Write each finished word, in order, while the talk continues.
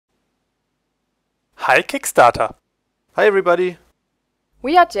Hi Kickstarter! Hi everybody!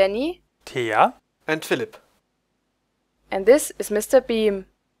 We are Jenny, Thea And Philip. and this is Mr. Beam,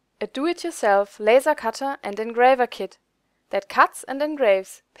 a do-it-yourself laser cutter and engraver kit that cuts and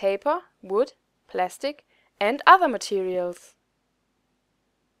engraves paper, wood, plastic and other materials.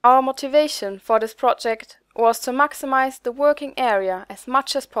 Our motivation for this project was to maximize the working area as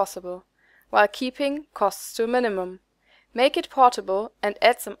much as possible, while keeping costs to a minimum, make it portable and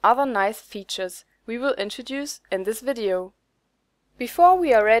add some other nice features we will introduce in this video. Before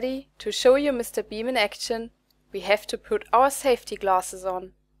we are ready to show you Mr. Beam in action, we have to put our safety glasses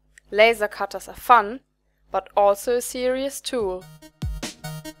on. Laser cutters are fun, but also a serious tool.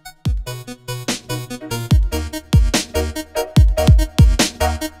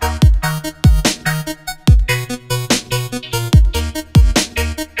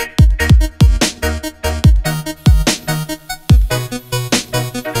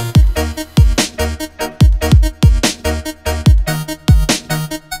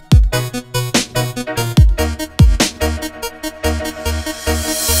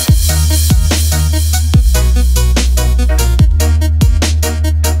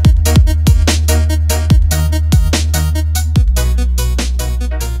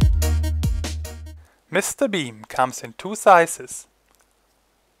 Mr. Beam comes in two sizes.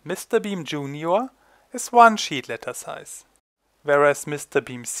 Mr. Beam Junior is 1 sheet letter size, whereas Mr.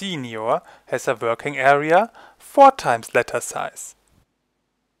 Beam Senior has a working area 4 times letter size.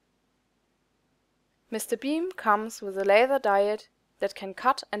 Mr. Beam comes with a laser diet that can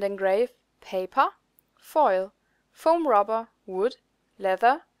cut and engrave paper, foil, foam rubber, wood,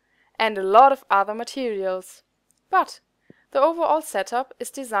 leather and a lot of other materials. But the overall setup is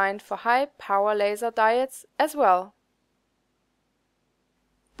designed for high-power laser diodes as well.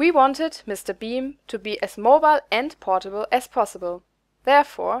 We wanted Mr. Beam to be as mobile and portable as possible.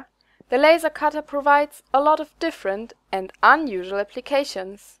 Therefore, the laser cutter provides a lot of different and unusual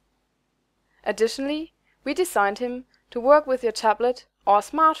applications. Additionally, we designed him to work with your tablet or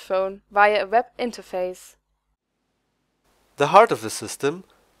smartphone via a web interface. The heart of the system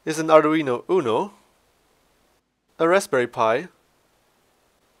is an Arduino Uno, a Raspberry Pi,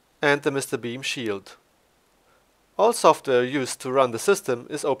 and the Mr. Beam Shield. All software used to run the system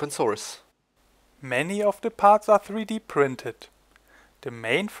is open source. Many of the parts are 3D printed. The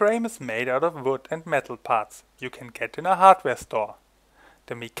main frame is made out of wood and metal parts you can get in a hardware store.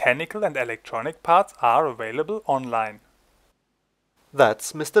 The mechanical and electronic parts are available online.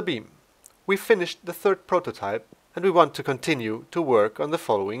 That's Mr. Beam. We finished the 3rd prototype and we want to continue to work on the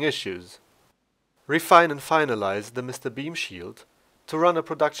following issues. Refine and finalize the Mr. Beam Shield to run a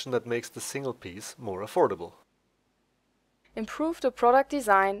production that makes the single piece more affordable. Improve the product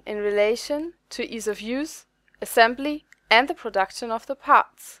design in relation to ease of use, assembly and the production of the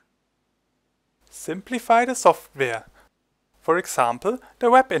parts. Simplify the software, for example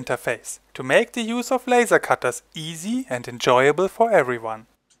the web interface, to make the use of laser cutters easy and enjoyable for everyone.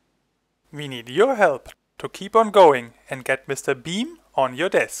 We need your help to keep on going and get Mr. Beam on your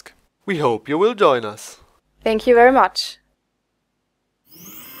desk. We hope you will join us. Thank you very much.